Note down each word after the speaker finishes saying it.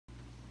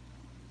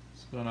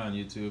What's going on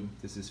YouTube?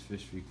 This is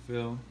Fish Freak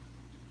Phil,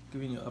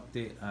 giving you an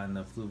update on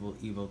the Fluval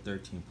Evo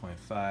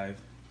 13.5.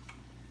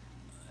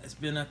 It's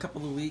been a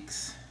couple of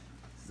weeks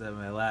since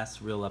my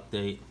last real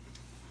update.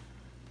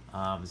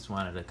 Just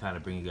wanted to kind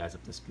of bring you guys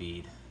up to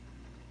speed.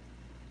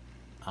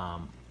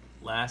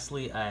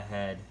 Lastly, I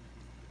had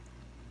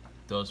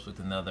dosed with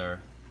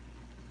another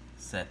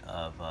set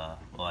of,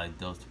 I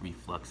dosed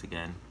Reflux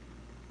again.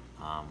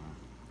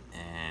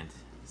 And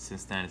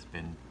since then it's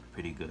been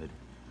pretty good.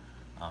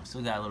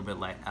 Still got a little bit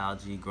like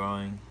algae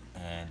growing,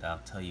 and I'll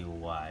tell you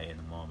why in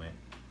a moment.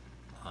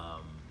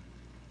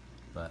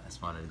 But I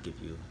just wanted to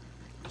give you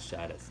a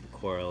shot at some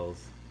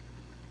corals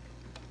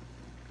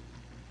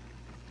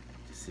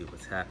to see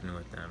what's happening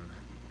with them.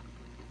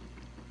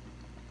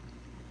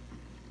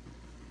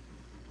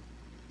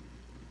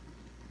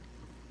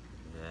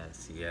 Yeah,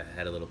 see, I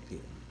had a little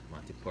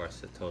Montipora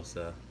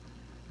setosa.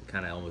 It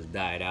kind of almost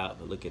died out,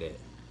 but look at it.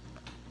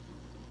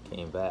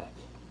 Came back.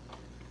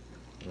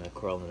 And that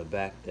coral in the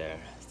back there,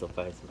 still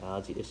fighting some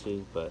algae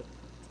issues, but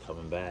it's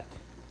coming back.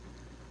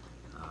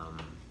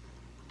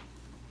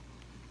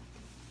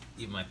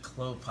 Even my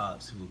clove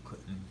polyps, who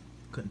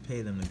couldn't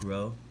pay them to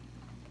grow,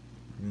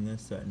 and they're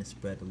starting to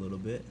spread a little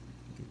bit.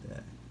 Look at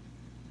that.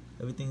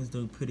 Everything's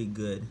doing pretty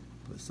good,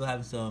 but still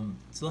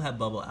have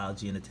bubble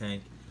algae in the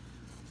tank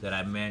that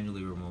I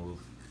manually remove.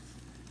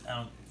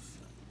 I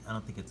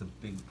don't think it's a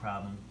big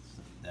problem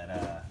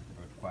that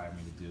require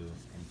me to do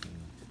anything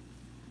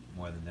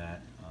more than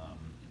that.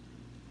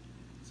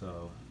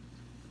 So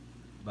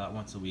about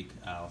once a week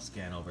I'll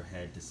scan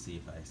overhead to see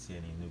if I see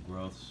any new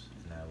growths,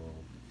 and I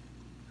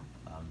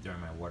will,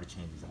 during my water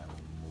changes, I will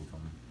remove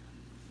them.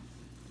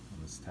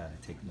 I'll just kind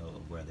of take note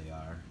of where they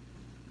are,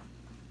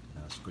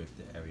 and I'll scrape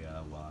the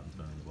area while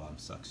I'm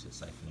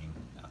siphoning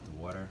out the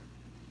water.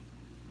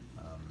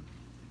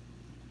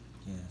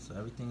 Yeah, so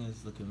everything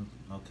is looking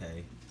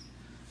okay.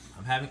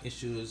 I'm having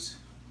issues.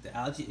 The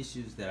algae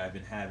issues that I've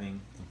been having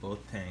in both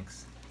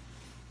tanks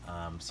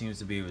seems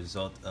to be a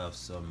result of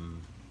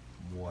some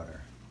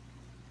water.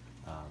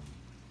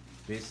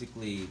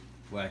 Basically,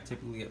 where I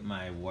typically get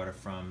my water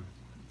from,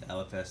 the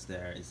LFS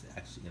there, is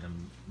actually in the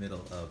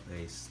middle of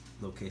a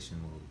location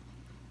move.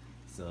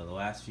 So the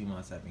last few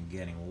months I've been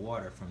getting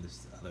water from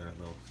this other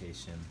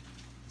location,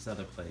 this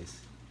other place,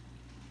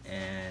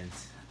 and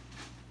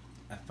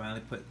I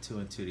finally put two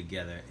and two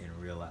together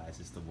and realized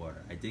it's the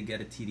water. I did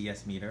get a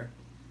TDS meter.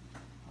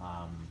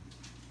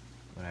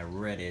 When I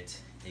read it,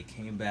 it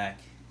came back.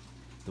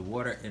 The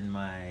water in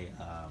my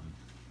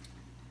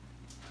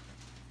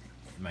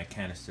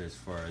canisters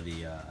for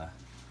the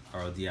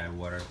RODI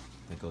water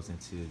that goes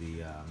into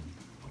the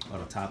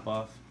auto top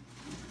off,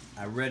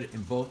 I read it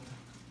in both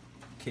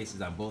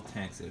cases on both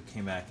tanks. It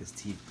came back as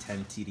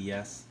 10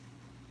 TDS.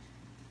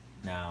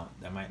 Now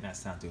that might not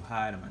sound too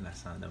high.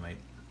 That might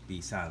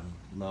be sounding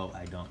low.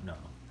 I don't know.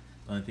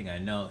 The only thing I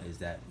know is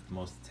that with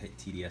most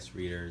TDS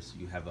readers,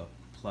 you have a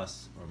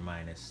plus or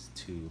minus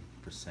 2%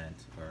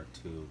 or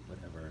 2,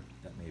 whatever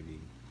that may be.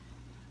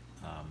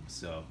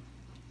 So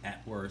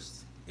at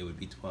worst it would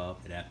be 12,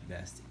 and at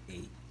best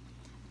 8.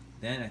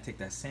 Then I take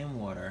that same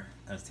water,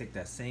 take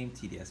that same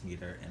TDS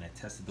meter, and I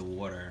tested the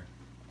water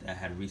that I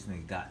had recently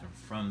gotten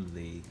from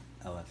the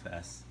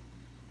LFS,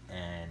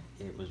 and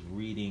it was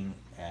reading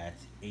at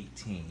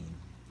 18.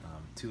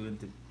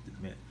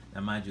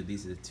 Now mind you,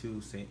 these are the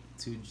two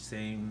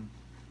same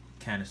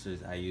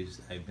canisters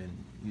I've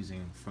been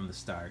using from the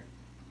start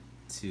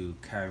to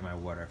carry my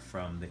water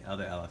from the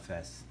other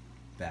LFS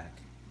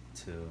back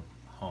to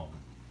home.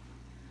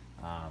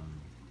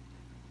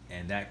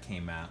 And that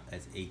came out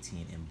as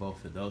 18 in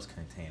both of those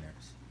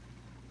containers.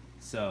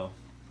 So,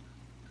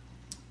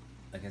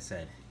 like I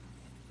said,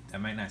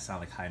 that might not sound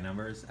like high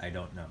numbers. I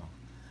don't know.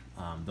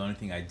 The only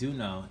thing I do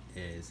know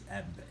is,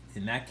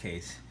 in that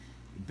case,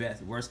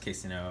 worst case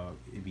scenario,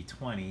 it'd be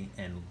 20,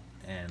 and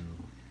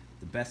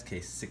the best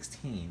case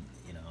 16.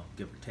 You know,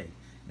 give or take.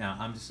 Now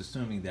I'm just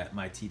assuming that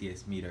my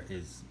TDS meter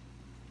is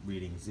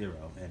reading 0,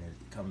 and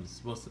it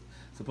comes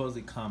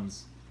supposedly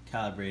comes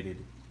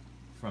calibrated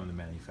from the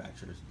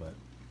manufacturers, but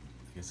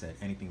like I said,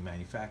 anything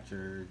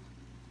manufactured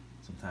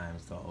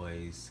sometimes don't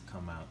always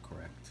come out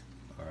correct,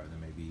 or there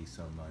may be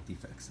some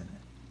defects in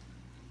it.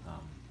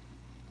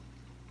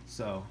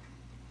 So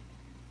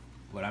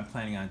what I'm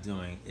planning on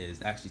doing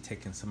is actually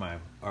taking some of my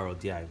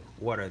RODI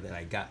water that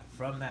I got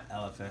from that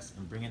LFS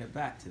and bringing it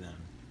back to them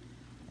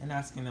and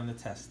asking them to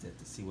test it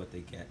to see what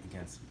they get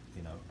against,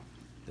 you know,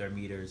 their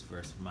meters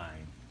versus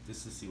mine,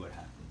 just to see what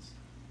happens.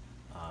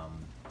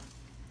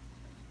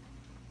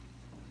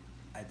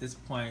 At this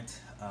point,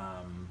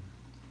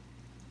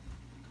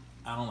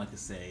 I don't like to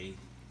say,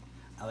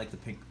 I like to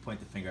point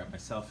the finger at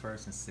myself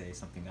first and say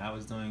something I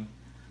was doing,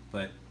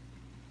 but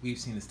we've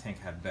seen this tank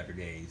have better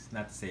days.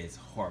 Not to say it's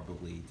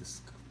horribly,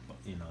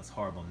 you know, it's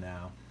horrible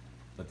now,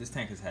 but this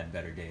tank has had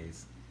better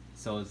days.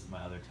 So is my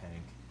other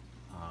tank.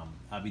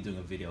 I'll be doing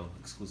a video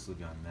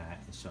exclusively on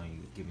that and showing you,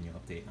 giving you an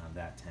update on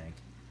that tank.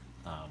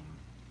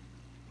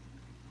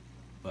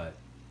 But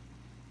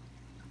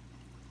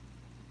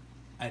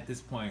at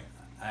this point,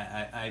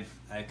 I've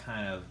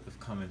kind of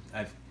come in,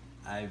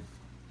 I've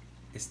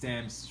it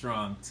stands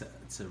strong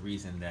to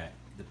reason that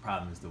the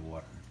problem is the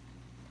water.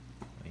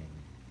 I mean,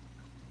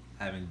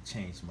 I haven't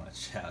changed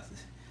much.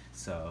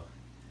 So,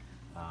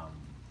 um,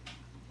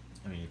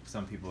 I mean,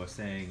 some people are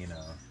saying,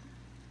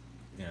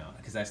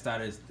 because I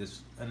started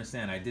this.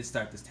 Understand, I did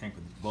start this tank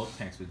with both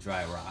tanks with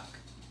dry rock.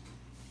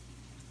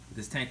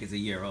 This tank is a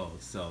year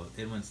old, so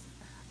it was.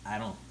 I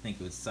don't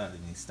think it would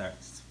suddenly start,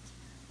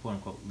 quote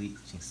unquote,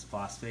 leaching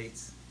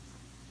phosphates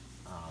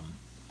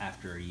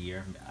after a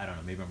year. I don't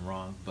know. Maybe I'm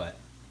wrong, but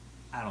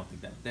I don't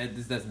think that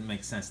this doesn't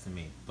make sense to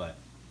me. But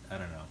I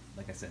don't know.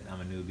 Like I said,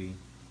 I'm a newbie.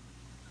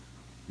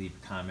 Leave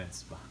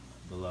comments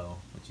below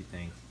what you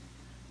think.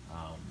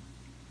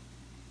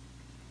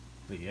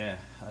 But yeah,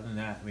 other than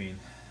that, I mean,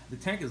 the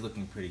tank is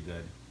looking pretty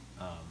good.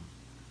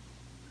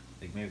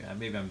 Like maybe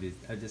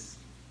I just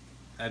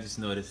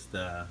noticed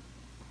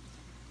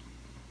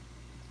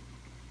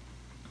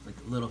like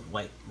a little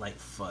white light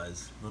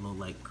fuzz, little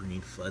light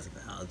green fuzz of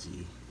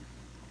algae.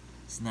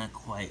 It's not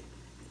quite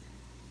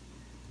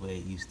the way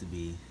it used to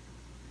be,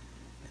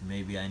 and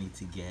maybe I need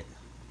to get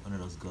one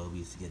of those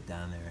gobies to get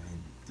down there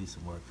and do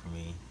some work for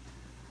me.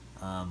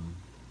 Yeah,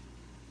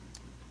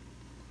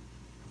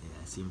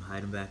 I see him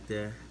hiding back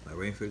there, my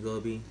rainford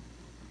goby.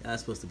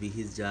 That's supposed to be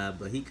his job,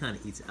 but he kind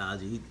of eats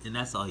algae, and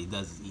that's all he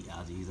does is eat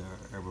algae. He's an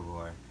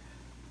herbivore,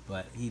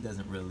 but he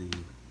doesn't really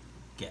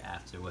get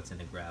after what's in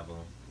the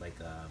gravel like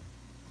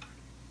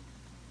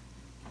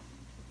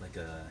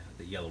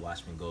the yellow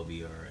watchman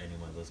goby or any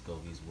one of those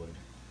gobies would.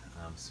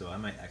 So I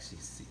might actually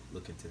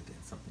look into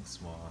getting something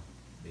small,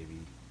 maybe.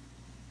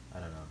 I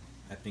don't know.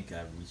 I think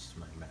I've reached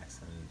my max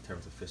in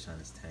terms of fish on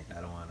this tank.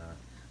 I want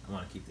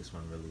to keep this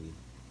one really,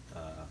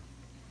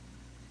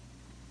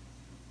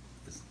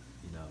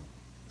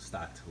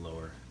 stocked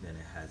lower than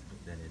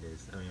it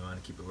is. I mean, I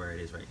want to keep it where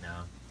it is right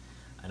now.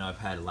 I know I've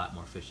had a lot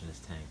more fish in this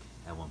tank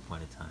at one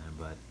point in time,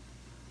 but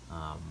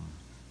I'm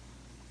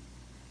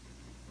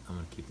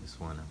gonna keep this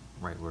one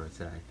right where it's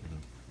at, I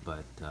think.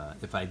 But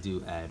if I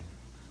do add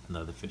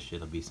another fish,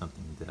 it'll be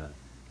something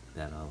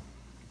that I'll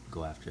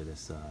go after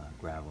this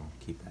gravel,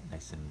 keep that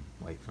nice and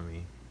white for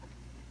me.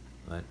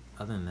 But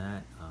other than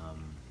that,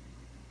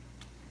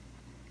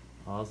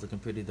 all's looking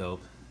pretty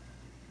dope.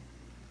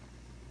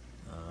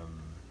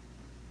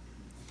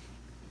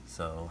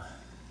 So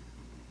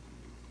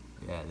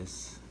yeah,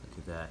 look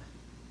at that.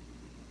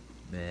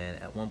 Man,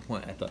 at one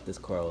point I thought this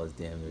coral was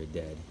damn near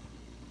dead.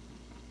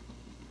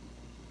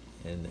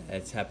 And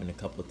it's happened a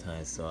couple of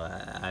times, so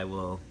I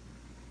will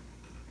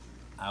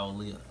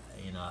leave,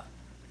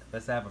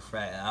 let's have a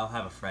frag. I'll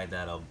have a frag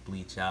that'll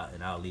bleach out,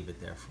 and I'll leave it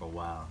there for a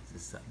while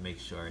just to make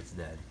sure it's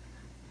dead.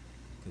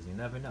 Because you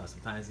never know.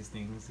 Sometimes these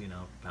things,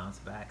 bounce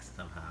back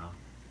somehow.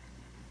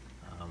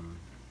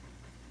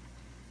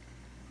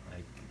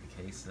 Like the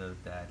case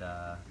of that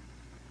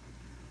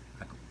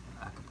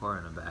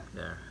Acroporin back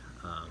there.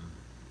 I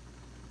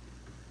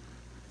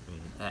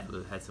mean,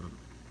 it had some.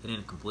 It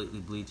didn't completely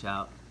bleach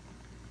out.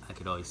 I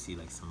could always see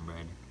like some of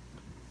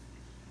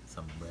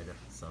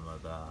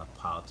the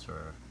polyps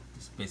were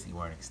just basically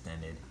weren't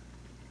extended.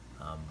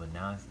 But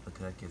now it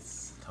looks like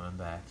it's coming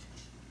back.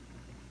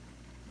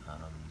 Yeah,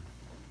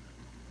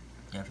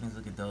 everything's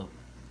looking dope.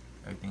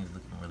 Everything is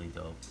looking really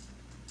dope.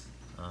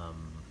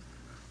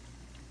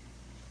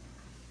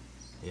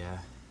 Yeah,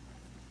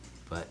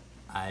 but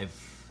I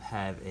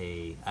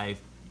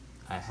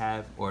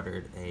have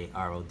ordered a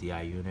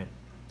RODI unit.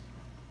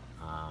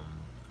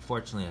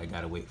 Fortunately, I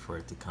gotta wait for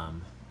it to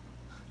come.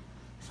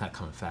 It's not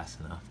coming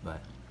fast enough,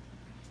 but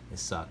it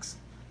sucks.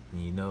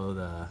 And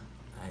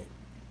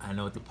I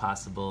know what the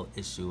possible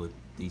issue with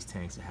these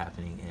tanks are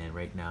happening, and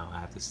right now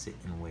I have to sit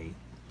and wait.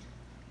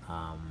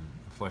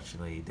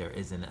 Unfortunately, there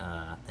isn't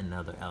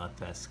another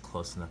LFS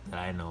close enough that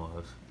I know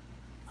of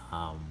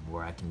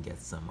where I can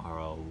get some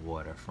RO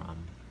water from.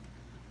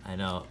 I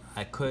know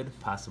I could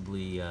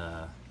possibly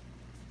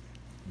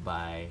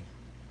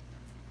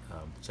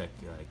check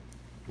like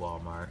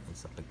Walmart and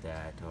stuff like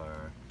that,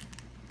 or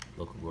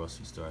local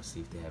grocery store,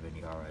 see if they have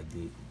any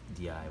RODI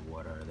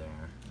water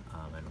there.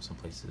 I know some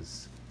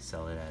places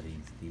sell it at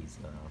these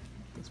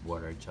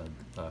water jug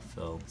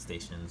fill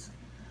stations.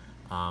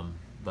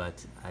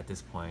 But at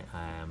this point,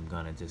 I am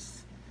gonna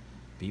just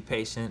be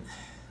patient,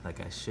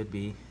 like I should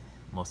be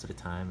most of the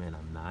time, and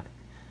I'm not.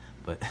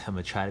 But I'm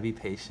gonna try to be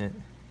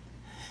patient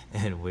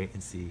and wait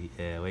and see.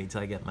 Wait until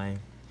I get my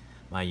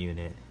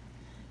unit,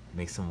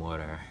 make some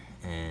water,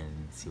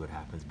 and see what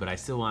happens. But I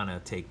still wanna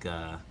take.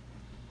 I'm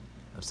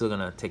still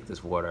gonna take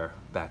this water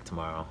back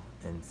tomorrow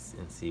and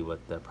see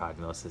what the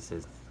prognosis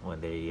is when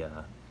they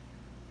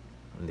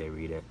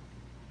read it.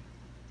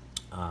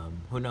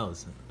 Who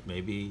knows?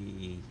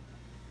 Maybe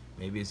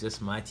it's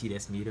just my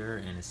TDS meter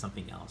and it's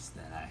something else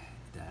that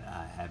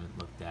I haven't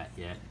looked at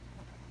yet.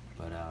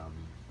 But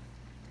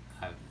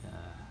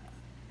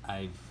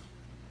I've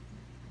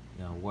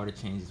water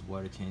changes,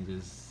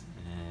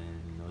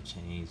 and no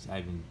change.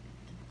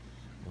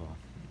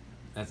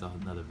 That's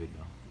another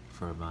video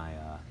for my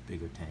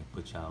bigger tank,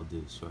 which I'll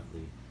do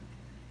shortly.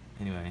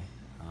 Anyway,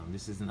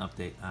 this is an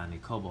update on the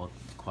cobalt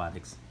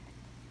aquatics.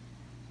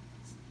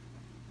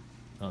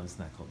 Oh, it's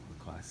not Cobalt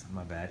Class.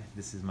 My bad.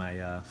 This is my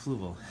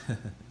Fluval.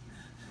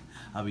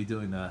 I'll be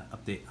doing the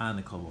update on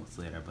the Cobalts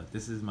later, but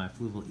this is my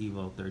Fluval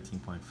Evo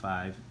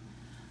 13.5.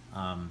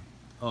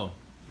 Oh,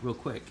 real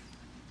quick,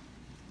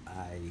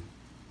 I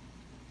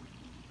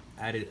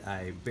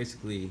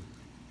basically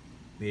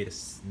made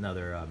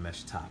another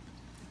mesh top.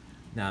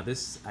 Now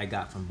this I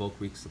got from Bulk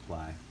Week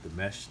Supply, the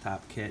mesh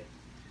top kit.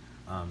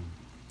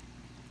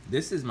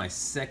 This is my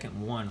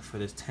second one for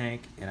this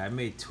tank, and I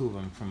made 2 of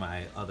them for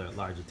my other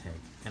larger tank,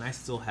 and I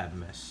still have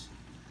mesh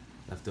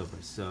left over.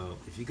 So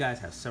if you guys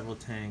have several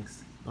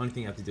tanks, the only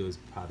thing you have to do is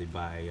probably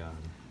buy,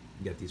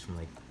 get these from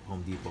like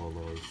Home Depot or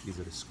Lowe's. These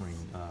are the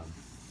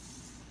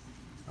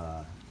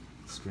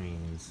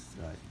screens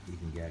you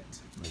can get.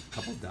 Like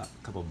a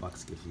couple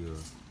bucks give you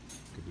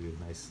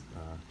a nice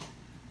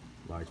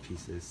large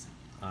pieces.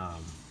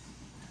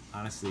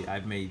 Honestly,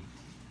 I've made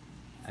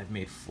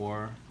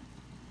 4.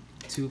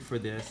 2 for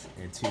this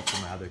and 2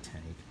 for my other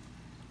tank,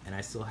 and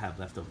I still have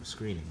leftover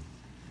screening.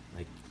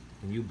 Like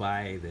when you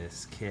buy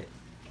this kit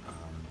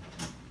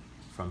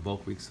from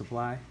Bulk Week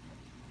Supply,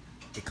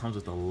 it comes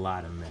with a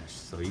lot of mesh,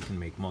 so you can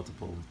make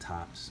multiple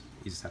tops.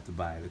 You just have to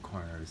buy the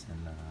corners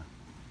and the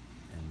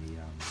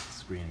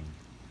screening,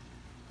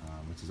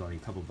 which is only a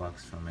couple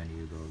bucks from any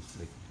of those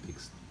like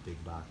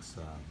big box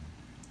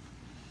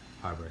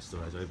hardware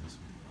stores,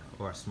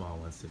 or small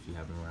ones if you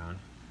have them around.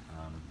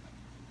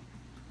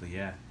 But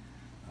yeah.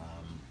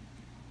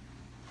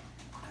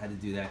 I had to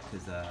do that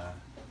because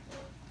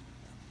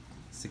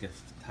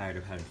tired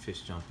of having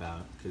fish jump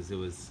out, because it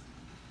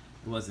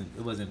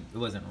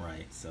wasn't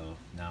right. So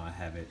now I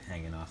have it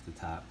hanging off the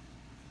top.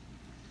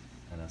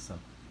 I know it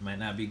might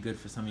not be good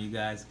for some of you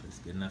guys, but it's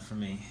good enough for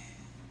me.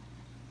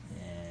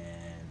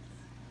 And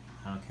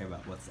I don't care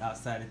about what's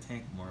outside the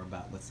tank, more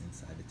about what's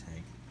inside the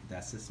tank.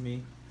 That's just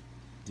me.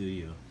 Do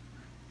you?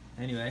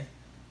 Anyway,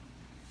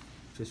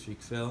 Fish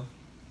Freak Phil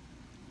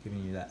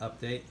giving you that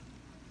update.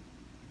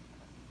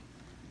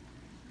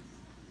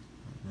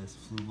 This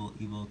Fluval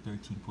Evo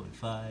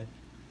 13.5.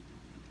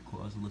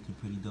 Coils are looking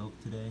pretty dope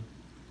today.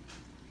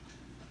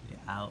 They're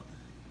out.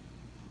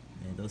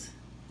 Man, those.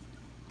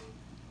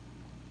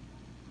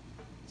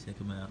 Check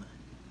them out.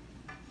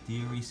 Do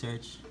your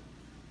research.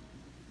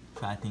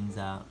 Try things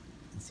out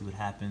and see what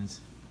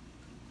happens.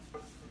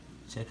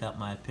 Check out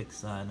my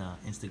pics on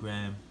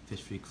Instagram,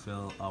 Fish Freak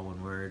Phil, all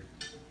one word.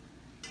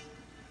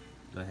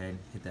 Go ahead,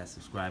 hit that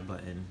subscribe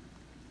button,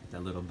 hit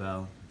that little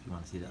bell if you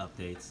want to see the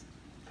updates.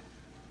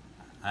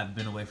 I've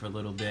been away for a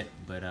little bit,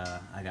 but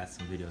I got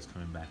some videos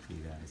coming back for you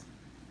guys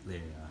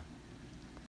later.